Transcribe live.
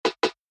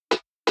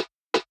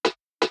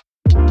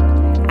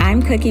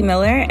Cookie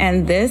Miller,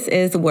 and this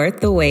is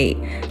Worth the Wait.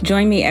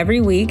 Join me every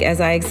week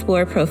as I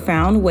explore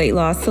profound weight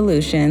loss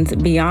solutions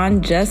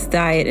beyond just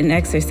diet and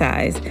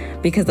exercise,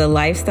 because a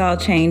lifestyle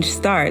change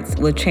starts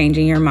with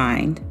changing your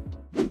mind.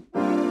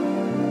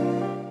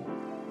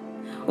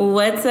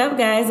 What's up,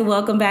 guys?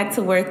 Welcome back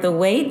to Worth the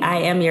Wait. I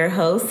am your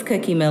host,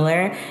 Cookie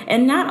Miller,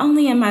 and not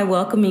only am I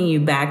welcoming you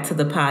back to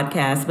the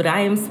podcast, but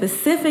I am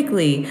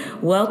specifically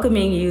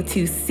welcoming you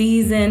to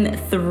Season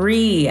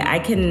 3. I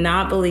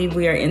cannot believe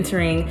we are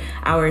entering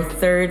our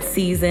third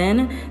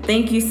season.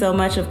 Thank you so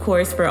much, of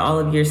course, for all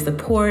of your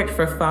support,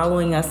 for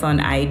following us on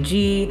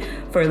IG,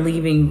 for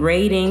leaving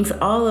ratings.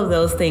 All of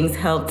those things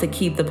help to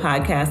keep the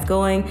podcast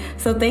going.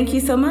 So thank you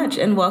so much,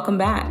 and welcome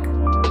back.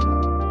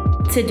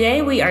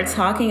 Today, we are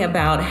talking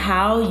about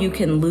how you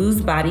can lose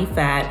body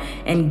fat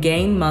and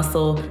gain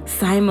muscle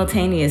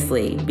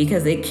simultaneously,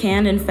 because it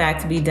can, in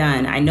fact, be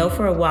done. I know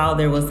for a while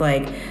there was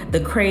like the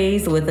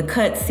craze with a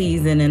cut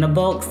season and a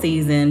bulk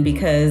season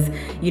because,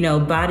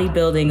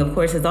 bodybuilding, of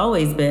course, has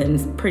always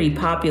been pretty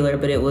popular,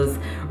 but it was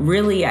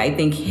really, I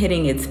think,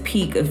 hitting its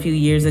peak a few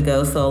years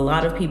ago. So a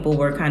lot of people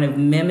were kind of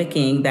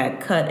mimicking that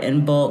cut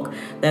and bulk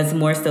that's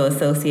more so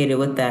associated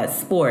with that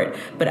sport.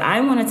 But I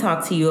want to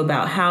talk to you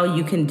about how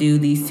you can do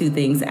these two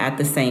things at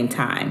the same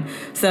time.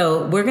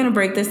 So we're going to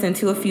break this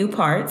into a few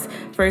parts.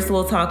 First,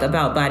 we'll talk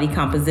about body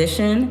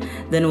composition.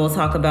 Then we'll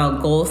talk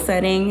about goal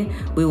setting.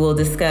 We will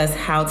discuss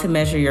how to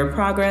measure your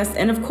progress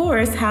and, of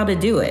course, how to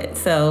do it.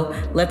 So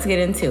let's get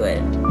into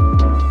it.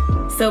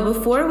 So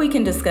before we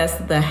can discuss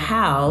the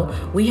how,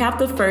 we have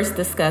to first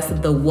discuss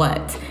the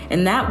what.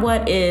 And that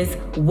what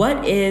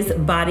is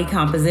body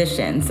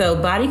composition? So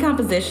body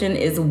composition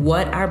is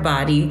what our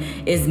body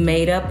is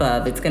made up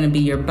of. It's going to be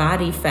your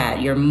body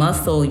fat, your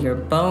muscle, your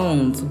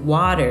bones,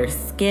 water,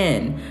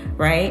 skin,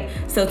 right?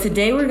 So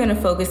today we're going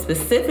to focus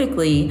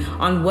specifically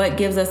on what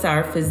gives us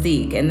our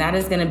physique, and that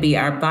is going to be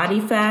our body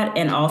fat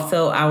and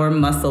also our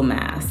muscle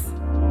mass.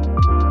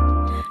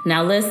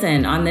 Now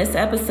listen, on this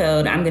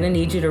episode, I'm going to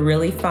need you to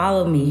really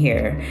follow me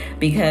here,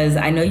 because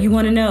I know you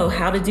want to know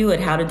how to do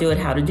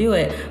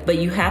it, but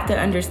you have to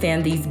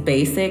understand these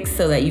basics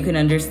so that you can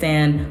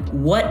understand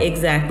what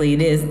exactly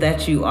it is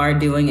that you are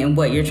doing and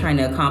what you're trying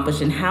to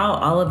accomplish and how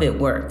all of it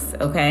works,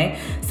 okay?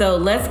 So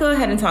let's go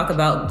ahead and talk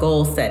about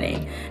goal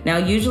setting. Now,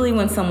 usually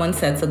when someone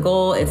sets a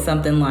goal, it's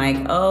something like,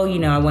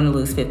 I want to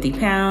lose 50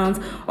 pounds,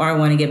 or I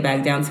want to get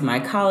back down to my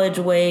college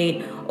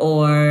weight,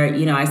 or,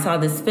 I saw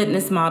this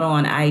fitness model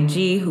on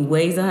IG who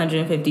weighs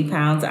 150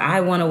 pounds.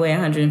 I want to weigh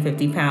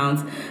 150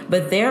 pounds.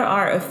 But there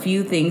are a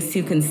few things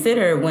to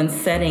consider when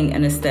setting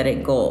an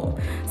aesthetic goal.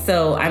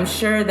 So I'm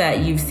sure that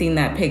you've seen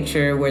that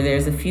picture where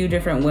there's a few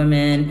different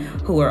women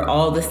who are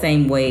all the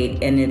same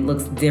weight and it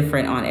looks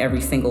different on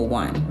every single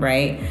one,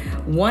 right?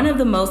 One of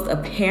the most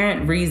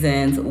apparent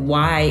reasons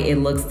why it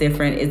looks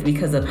different is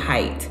because of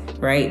height,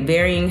 right?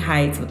 Varying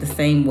heights with the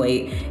same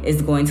weight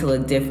is going to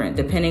look different.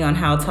 Depending on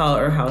how tall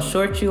or how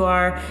short you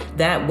are,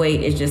 that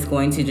weight is just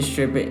going to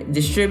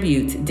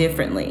distribute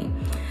differently.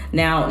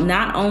 Now,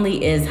 not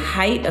only is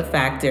height a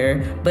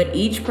factor, but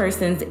each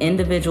person's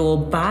individual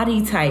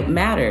body type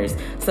matters.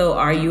 So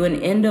are you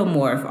an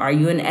endomorph? Are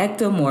you an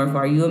ectomorph?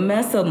 Are you a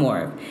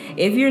mesomorph?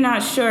 If you're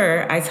not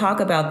sure, I talk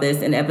about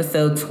this in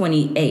episode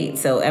 28.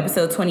 So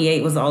episode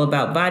 28 was all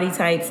about body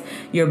types.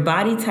 Your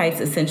body types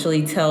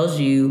essentially tells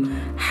you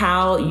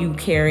how you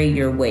carry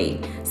your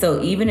weight.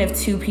 So even if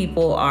two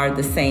people are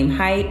the same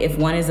height, if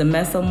one is a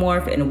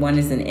mesomorph and one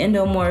is an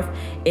endomorph,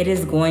 it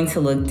is going to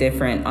look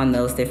different on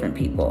those different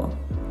people.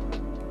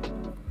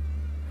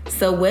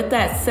 So with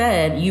that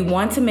said, you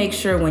want to make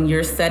sure when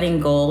you're setting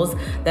goals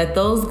that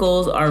those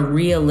goals are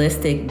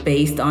realistic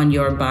based on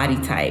your body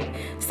type.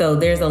 So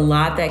there's a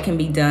lot that can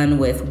be done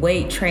with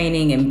weight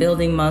training and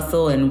building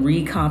muscle and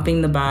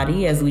recomping the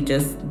body, as we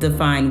just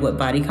defined what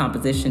body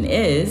composition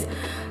is.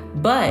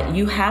 But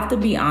you have to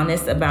be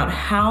honest about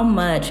how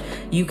much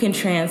you can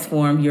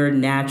transform your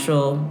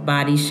natural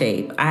body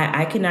shape.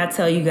 I cannot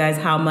tell you guys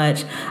how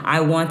much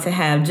I want to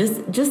have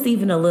just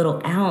even a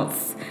little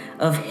ounce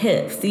of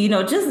hips,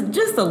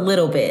 just a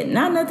little bit,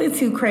 not nothing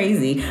too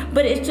crazy,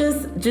 but it's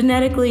just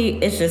genetically,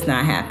 it's just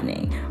not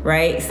happening,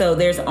 right? So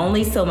there's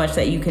only so much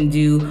that you can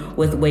do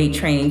with weight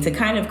training to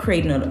kind of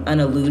create an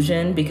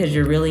illusion, because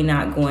you're really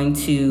not going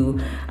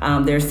to,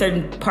 there are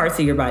certain parts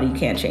of your body you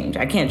can't change.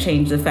 I can't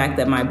change the fact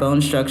that my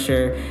bone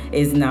structure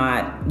is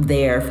not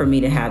there for me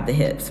to have the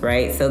hips,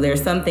 right? So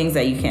there's some things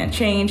that you can't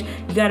change.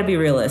 You got to be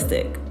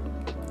realistic.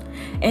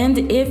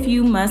 And if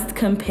you must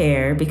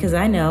compare, because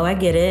I know, I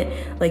get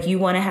it, like you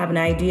want to have an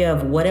idea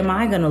of what am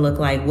I going to look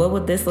like? What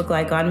would this look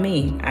like on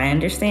me? I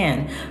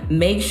understand.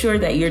 Make sure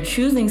that you're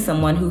choosing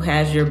someone who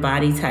has your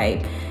body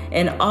type.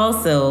 And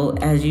also,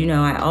 as you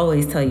know, I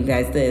always tell you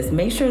guys this,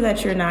 make sure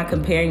that you're not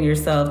comparing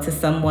yourself to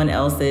someone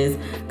else's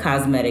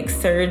cosmetic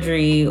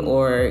surgery,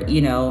 or,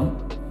 you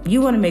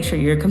want to make sure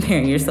you're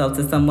comparing yourself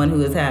to someone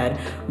who has had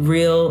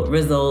real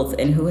results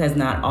and who has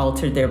not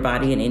altered their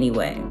body in any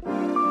way.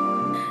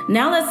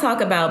 Now let's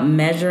talk about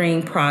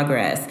measuring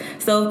progress.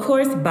 So of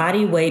course,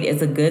 body weight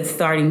is a good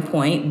starting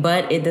point,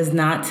 but it does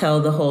not tell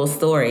the whole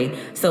story.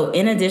 So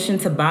in addition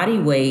to body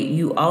weight,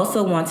 you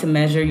also want to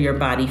measure your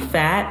body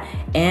fat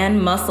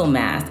and muscle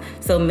mass.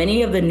 So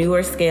many of the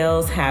newer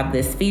scales have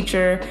this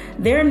feature.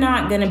 They're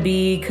not going to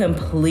be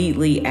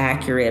completely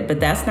accurate, but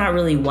that's not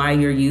really why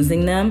you're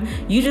using them.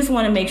 You just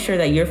want to make sure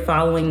that you're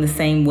following the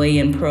same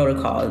weigh-in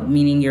protocol,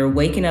 meaning you're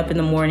waking up in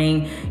the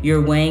morning,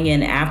 you're weighing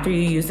in after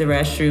you use the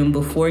restroom,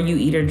 before you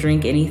eat or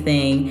drink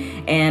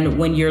anything. And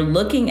when you're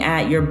looking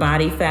at your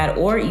body fat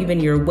or even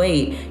your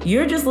weight,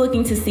 you're just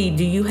looking to see,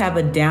 do you have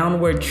a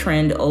downward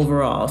trend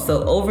overall?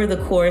 So over the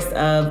course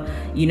of,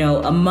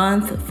 a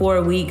month,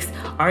 4 weeks,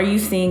 are you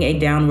seeing a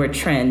downward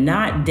trend?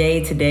 Not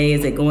day to day,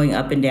 is it going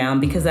up and down?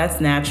 Because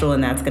that's natural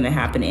and that's going to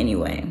happen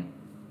anyway.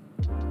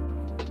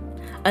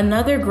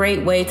 Another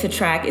great way to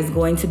track is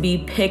going to be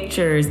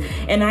pictures.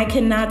 And I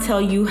cannot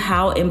tell you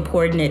how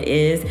important it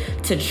is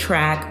to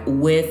track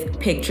with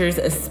pictures,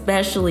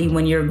 especially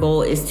when your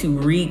goal is to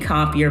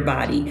recomp your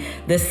body.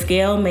 The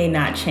scale may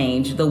not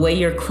change. The way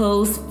your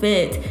clothes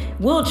fit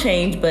will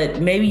change,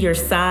 but maybe your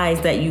size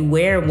that you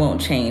wear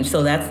won't change.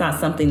 So that's not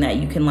something that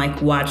you can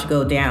watch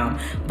go down.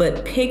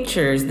 But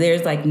pictures,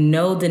 there's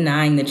no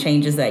denying the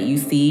changes that you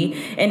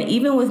see. And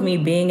even with me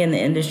being in the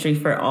industry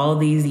for all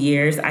these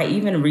years, I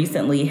even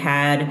recently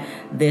had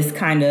this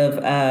kind of,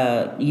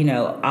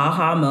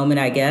 aha moment,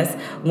 I guess,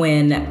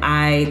 when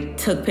I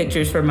took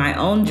pictures for my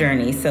own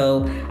journey.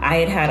 So I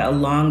had a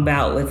long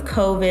bout with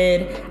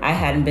COVID. I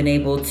hadn't been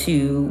able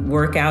to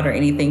work out or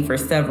anything for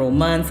several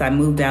months. I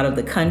moved out of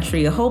the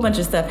country. A whole bunch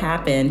of stuff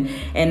happened.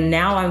 And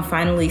now I'm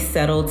finally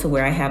settled to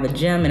where I have a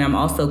gym, and I'm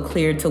also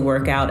cleared to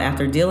work out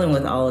after dealing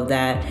with all of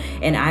that.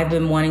 And I've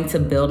been wanting to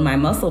build my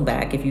muscle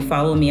back. If you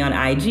follow me on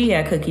IG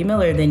at Cookie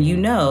Miller, then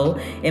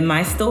in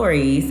my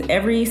stories,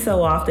 every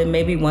so often,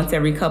 maybe once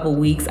every couple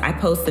weeks, I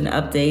post an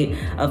update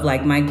of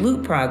my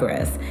glute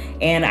progress.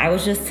 And I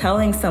was just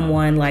telling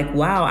someone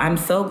wow, I'm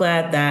so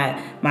glad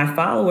that my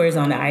followers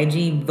on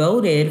IG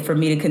voted for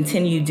me to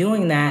continue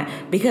doing that,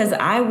 because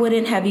I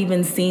wouldn't have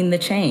even seen the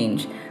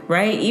change.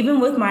 Right?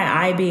 Even with my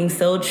eye being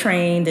so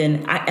trained,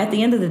 and at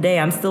the end of the day,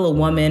 I'm still a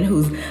woman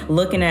who's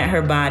looking at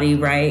her body,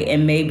 right?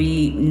 And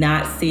maybe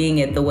not seeing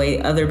it the way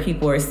other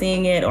people are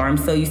seeing it, or I'm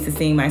so used to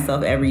seeing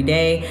myself every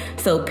day.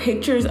 So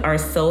pictures are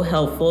so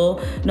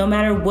helpful, no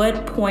matter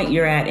what point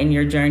you're at in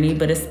your journey,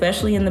 but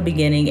especially in the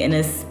beginning, and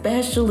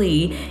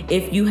especially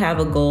if you have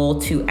a goal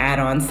to add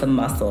on some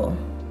muscle.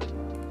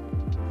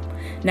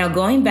 Now,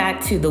 going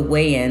back to the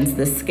weigh-ins,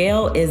 the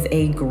scale is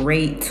a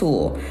great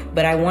tool,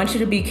 but I want you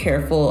to be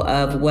careful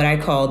of what I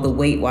call the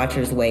Weight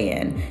Watchers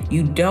weigh-in.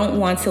 You don't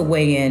want to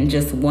weigh in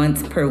just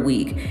once per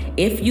week.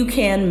 If you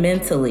can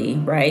mentally,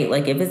 right?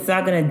 If it's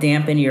not going to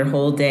dampen your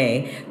whole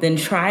day, then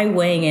try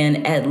weighing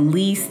in at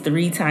least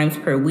 3 times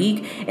per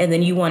week. And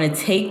then you want to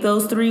take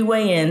those 3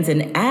 weigh-ins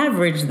and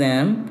average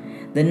them.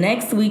 The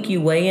next week you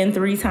weigh in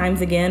 3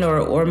 times again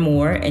or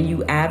more, and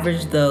you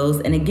average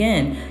those. And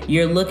again,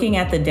 you're looking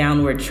at the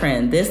downward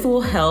trend. This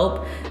will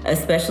help,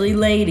 especially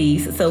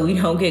ladies, so we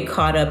don't get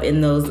caught up in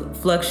those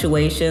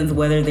fluctuations,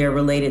 whether they're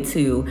related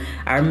to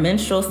our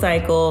menstrual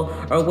cycle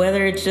or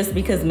whether it's just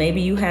because maybe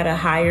you had a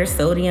higher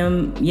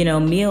sodium,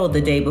 meal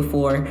the day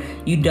before.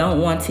 You don't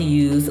want to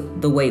use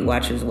the Weight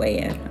Watchers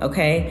weigh-in,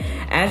 okay?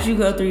 As you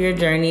go through your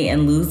journey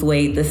and lose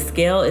weight, the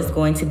scale is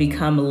going to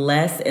become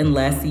less and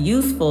less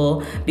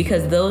useful,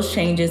 because those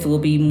changes will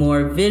be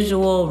more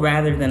visual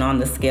rather than on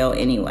the scale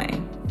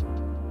anyway.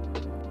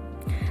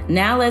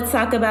 Now let's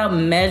talk about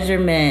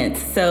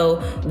measurements. So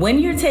when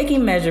you're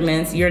taking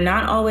measurements, you're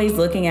not always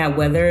looking at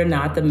whether or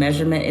not the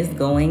measurement is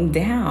going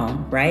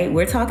down, right?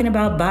 We're talking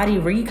about body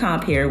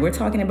recomp here. We're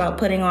talking about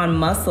putting on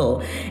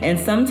muscle. And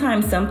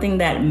sometimes something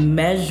that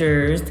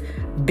measures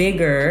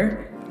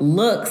bigger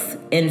looks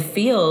and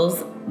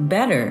feels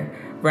better,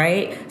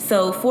 right?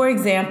 So for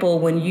example,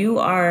 when you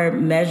are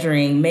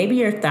measuring, maybe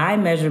your thigh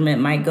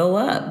measurement might go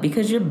up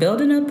because you're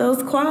building up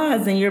those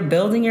quads and you're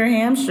building your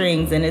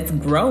hamstrings and it's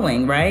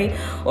growing, right?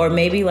 Or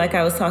maybe like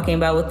I was talking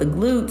about with the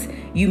glutes,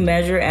 you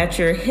measure at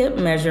your hip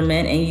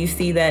measurement and you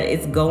see that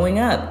it's going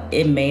up.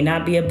 It may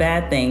not be a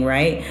bad thing,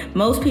 right?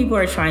 Most people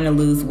are trying to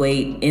lose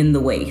weight in the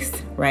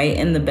waist, right?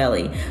 In the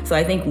belly. So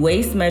I think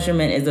waist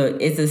measurement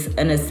is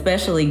an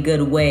especially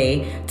good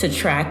way to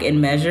track and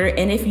measure.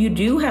 And if you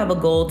do have a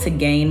goal to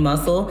gain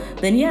muscle,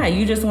 then yeah,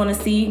 you just want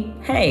to see,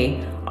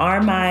 hey,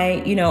 are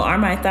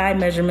my thigh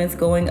measurements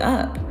going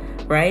up,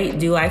 right?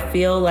 Do I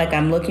feel like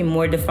I'm looking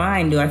more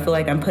defined? Do I feel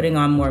like I'm putting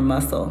on more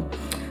muscle?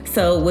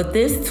 So with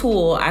this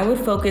tool, I would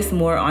focus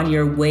more on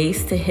your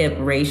waist to hip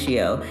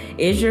ratio.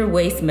 Is your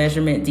waist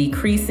measurement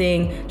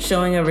decreasing,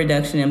 showing a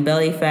reduction in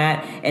belly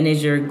fat? And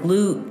is your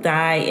glute,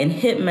 thigh, and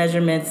hip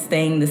measurements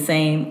staying the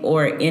same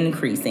or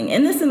increasing?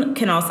 And this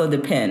can also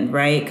depend,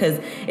 right? Because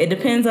it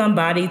depends on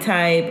body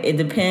type. It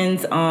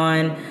depends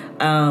on,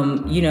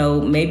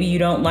 maybe you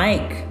don't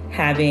like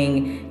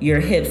having your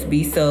hips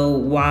be so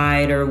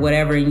wide or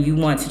whatever, and you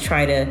want to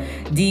try to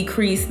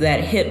decrease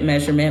that hip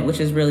measurement, which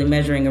is really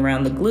measuring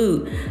around the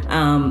glute,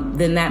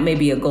 then that may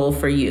be a goal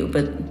for you.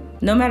 But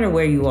no matter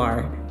where you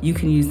are, you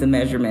can use the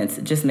measurements.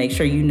 Just make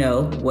sure you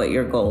know what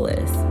your goal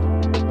is.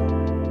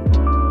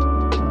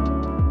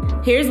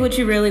 Here's what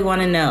you really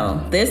want to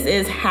know. This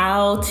is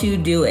how to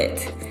do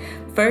it.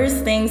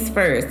 First things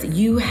first,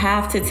 you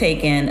have to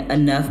take in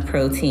enough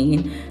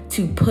protein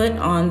to put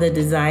on the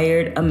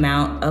desired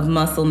amount of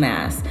muscle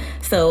mass.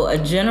 So a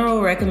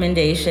general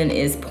recommendation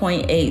is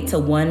 0.8 to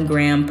 1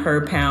 gram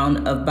per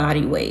pound of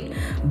body weight.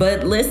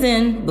 But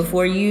listen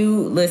before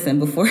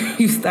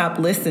you stop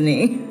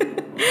listening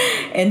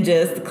and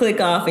just click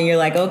off and you're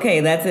like, okay,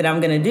 that's it, I'm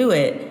gonna do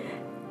it.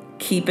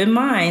 Keep in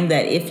mind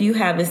that if you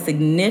have a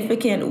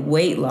significant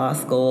weight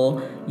loss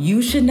goal,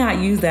 you should not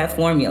use that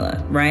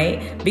formula,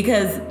 right?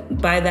 Because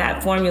by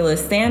that formula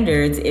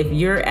standards, if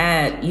you're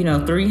at,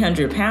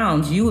 300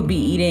 pounds, you would be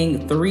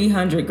eating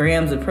 300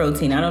 grams of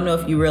protein. I don't know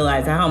if you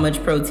realize how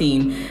much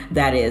protein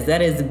that is.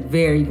 That is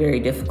very, very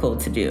difficult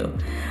to do.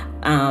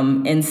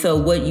 And so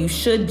what you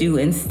should do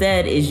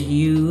instead is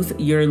use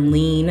your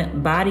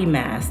lean body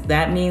mass.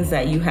 That means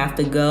that you have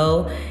to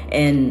go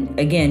and,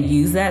 again,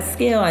 use that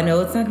scale. I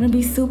know it's not going to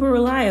be super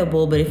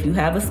reliable, but if you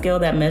have a scale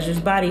that measures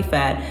body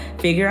fat,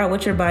 figure out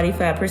what your body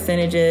fat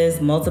percentage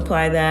is,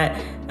 multiply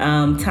that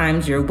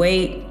times your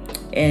weight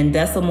in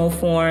decimal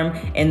form,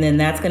 and then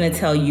that's going to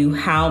tell you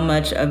how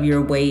much of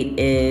your weight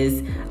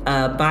is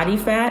body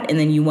fat, and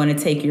then you want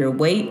to take your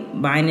weight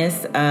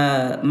minus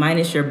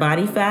your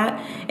body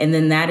fat, and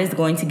then that is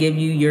going to give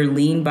you your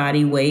lean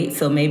body weight.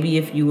 So maybe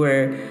if you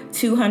were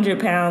 200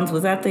 pounds,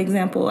 was that the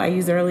example I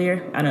used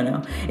earlier? I don't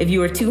know. If you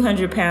were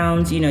 200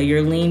 pounds,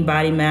 your lean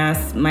body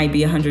mass might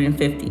be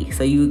 150.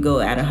 So you would go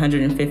at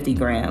 150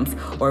 grams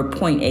or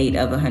 0.8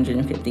 of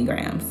 150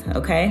 grams,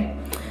 okay?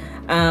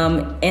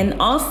 And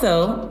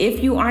also,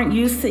 if you aren't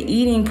used to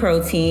eating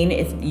protein,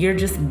 if you're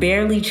just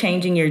barely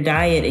changing your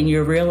diet and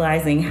you're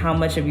realizing how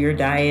much of your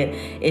diet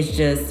is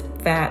just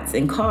fats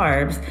and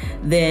carbs,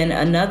 then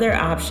another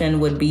option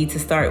would be to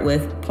start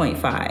with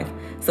 0.5.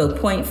 So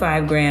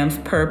 0.5 grams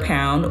per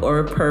pound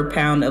or per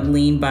pound of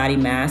lean body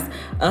mass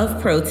of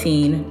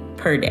protein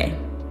per day,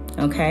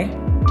 okay?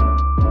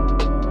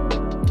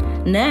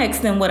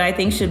 Next, and what I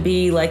think should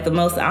be like the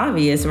most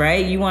obvious,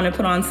 right? You want to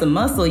put on some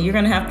muscle, you're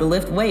going to have to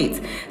lift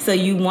weights. So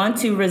you want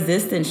to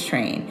resistance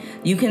train.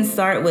 You can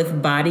start with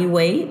body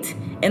weight,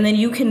 and then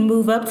you can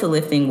move up to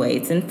lifting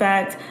weights. In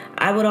fact,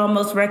 I would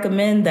almost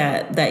recommend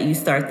that you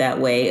start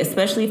that way,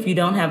 especially if you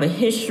don't have a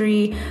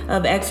history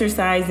of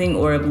exercising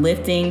or of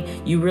lifting.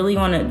 You really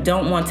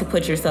don't want to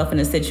put yourself in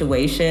a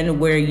situation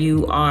where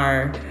you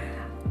are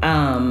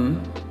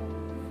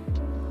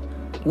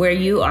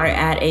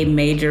at a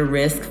major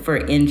risk for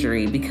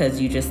injury because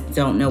you just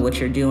don't know what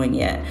you're doing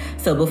yet.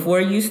 So before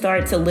you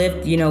start to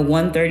lift,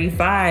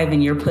 135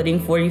 and you're putting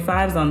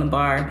 45s on the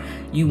bar,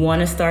 you want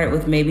to start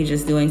with maybe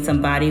just doing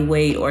some body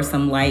weight or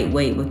some light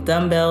weight with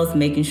dumbbells,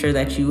 making sure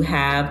that you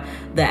have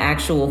the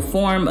actual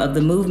form of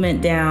the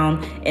movement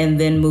down and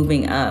then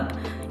moving up.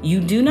 You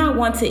do not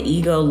want to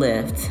ego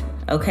lift.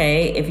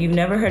 Okay, if you've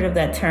never heard of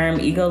that term,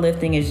 ego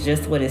lifting is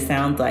just what it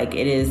sounds like.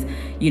 It is,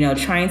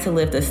 trying to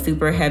lift a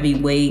super heavy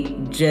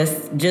weight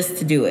just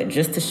to do it,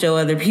 just to show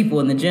other people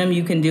in the gym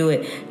you can do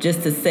it,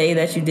 just to say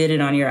that you did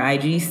it on your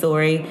IG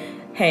story.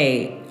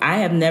 Hey, I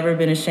have never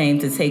been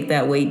ashamed to take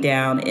that weight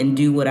down and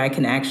do what I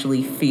can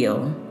actually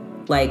feel.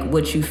 Like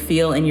what you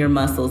feel in your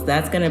muscles,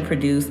 that's going to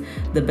produce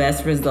the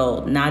best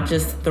result, not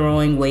just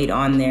throwing weight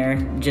on there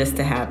just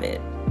to have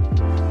it.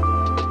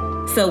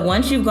 So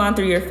once you've gone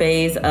through your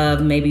phase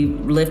of maybe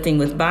lifting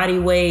with body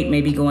weight,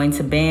 maybe going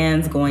to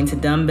bands, going to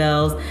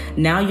dumbbells,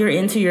 now you're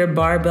into your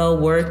barbell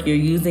work, you're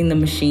using the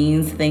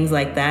machines, things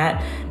like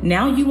that.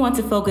 Now you want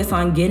to focus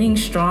on getting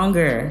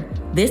stronger.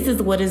 This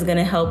is what is going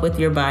to help with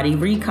your body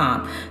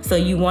recomp. So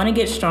you want to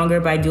get stronger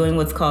by doing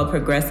what's called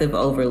progressive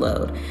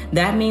overload.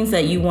 That means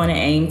that you want to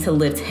aim to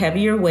lift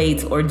heavier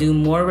weights or do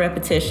more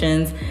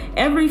repetitions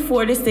every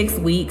 4 to 6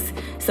 weeks.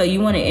 So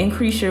you want to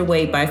increase your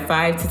weight by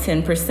 5 to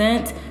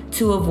 10%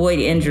 to avoid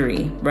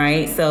injury,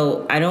 right?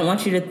 So I don't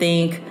want you to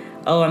think,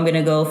 oh, I'm going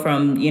to go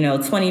from,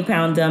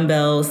 20-pound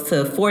dumbbells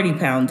to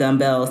 40-pound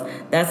dumbbells.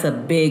 That's a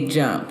big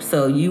jump.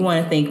 So you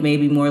want to think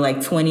maybe more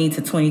like 20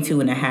 to 22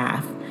 and a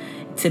half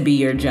to be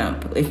your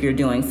jump if you're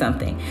doing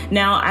something.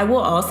 Now, I will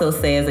also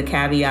say as a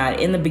caveat,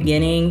 in the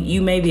beginning,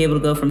 you may be able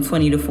to go from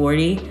 20 to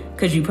 40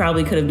 because you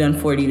probably could have done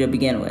 40 to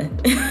begin with.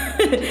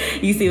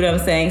 You see what I'm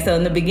saying? So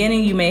in the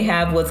beginning, you may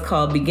have what's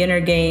called beginner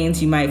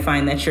gains. You might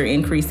find that you're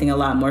increasing a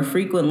lot more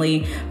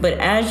frequently. But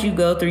as you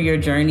go through your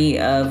journey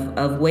of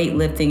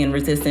weightlifting and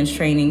resistance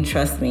training,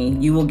 trust me,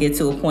 you will get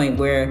to a point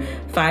where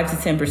 5 to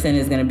 10%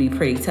 is going to be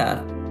pretty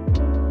tough.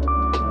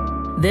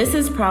 This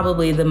is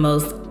probably the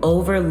most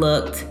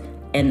overlooked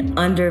and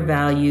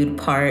undervalued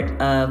part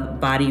of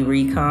body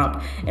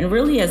recomp and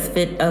really of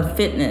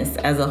fitness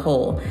as a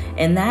whole,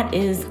 and that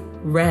is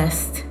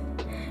rest.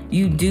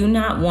 You do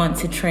not want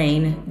to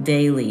train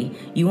daily.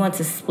 You want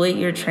to split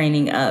your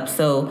training up.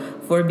 So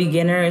For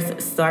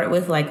beginners, start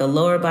with like a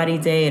lower body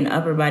day, an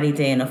upper body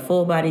day, and a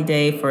full body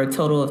day for a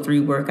total of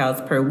 3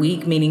 workouts per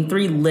week, meaning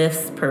 3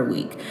 lifts per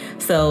week.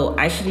 So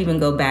I should even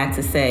go back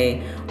to say,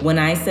 when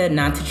I said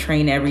not to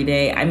train every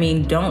day, I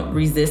mean don't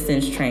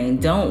resistance train.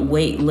 Don't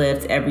weight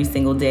lift every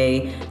single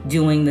day,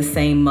 doing the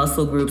same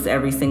muscle groups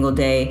every single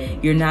day.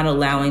 You're not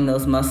allowing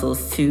those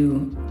muscles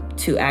to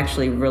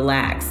actually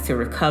relax, to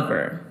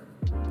recover.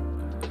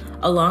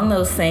 Along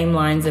those same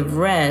lines of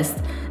rest,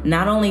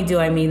 not only do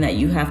I mean that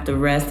you have to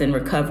rest and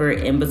recover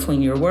in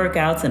between your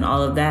workouts and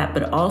all of that,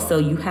 but also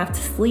you have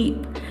to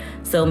sleep.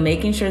 So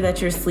making sure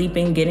that you're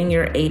sleeping, getting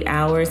your 8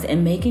 hours,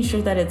 and making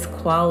sure that it's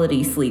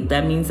quality sleep.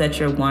 That means that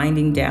you're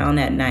winding down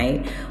at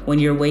night. When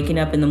you're waking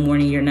up in the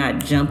morning, you're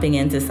not jumping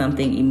into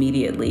something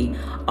immediately.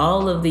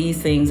 All of these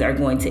things are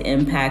going to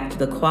impact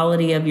the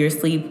quality of your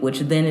sleep, which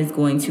then is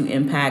going to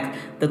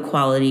impact the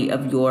quality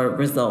of your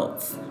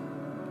results.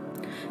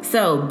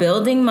 So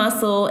building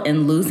muscle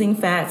and losing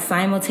fat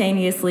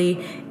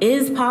simultaneously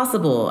is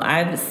possible.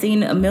 I've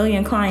seen a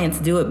million clients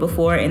do it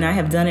before, and I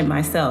have done it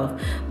myself.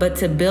 But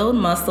to build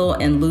muscle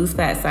and lose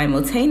fat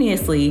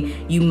simultaneously,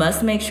 you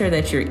must make sure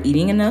that you're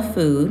eating enough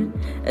food,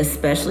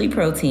 especially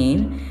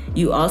protein.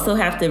 You also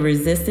have to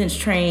resistance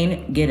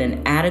train, get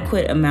an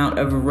adequate amount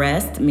of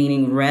rest,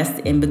 meaning rest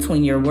in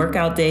between your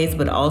workout days,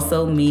 but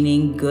also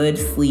meaning good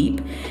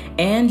sleep.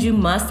 And you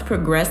must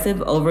progressive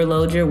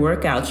overload your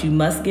workouts. You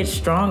must get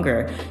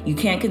stronger. You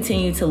can't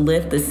continue to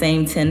lift the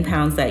same 10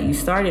 pounds that you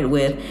started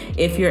with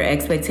if your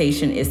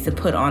expectation is to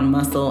put on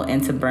muscle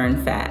and to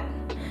burn fat.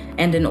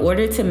 And in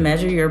order to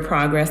measure your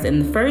progress in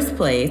the first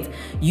place,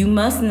 you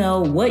must know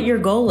what your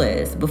goal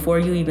is before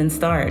you even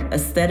start,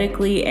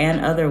 aesthetically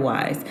and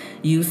otherwise.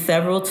 Use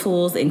several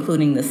tools,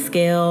 including the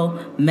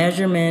scale,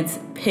 measurements,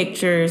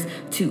 pictures,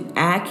 to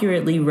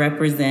accurately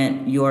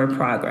represent your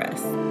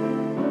progress.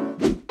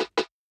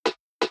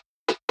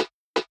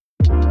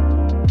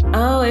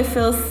 Oh, it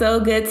feels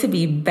so good to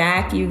be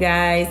back, you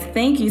guys.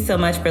 Thank you so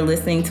much for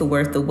listening to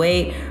Worth the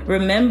Wait.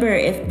 Remember,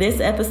 if this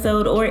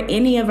episode or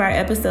any of our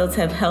episodes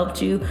have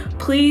helped you,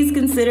 please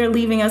consider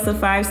leaving us a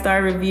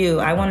 5-star review.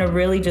 I want to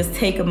really just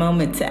take a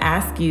moment to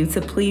ask you to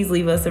please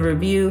leave us a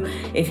review.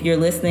 If you're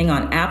listening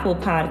on Apple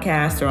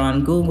Podcasts or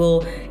on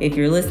Google, if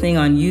you're listening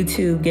on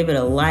YouTube, give it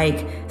a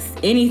like.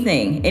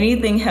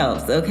 Anything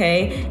helps,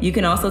 okay? You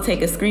can also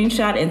take a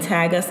screenshot and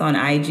tag us on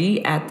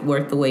IG at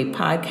Worth the Wait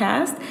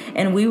Podcast,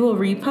 and we will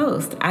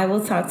repost. I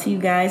will talk to you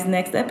guys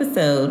next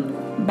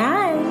episode.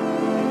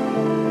 Bye.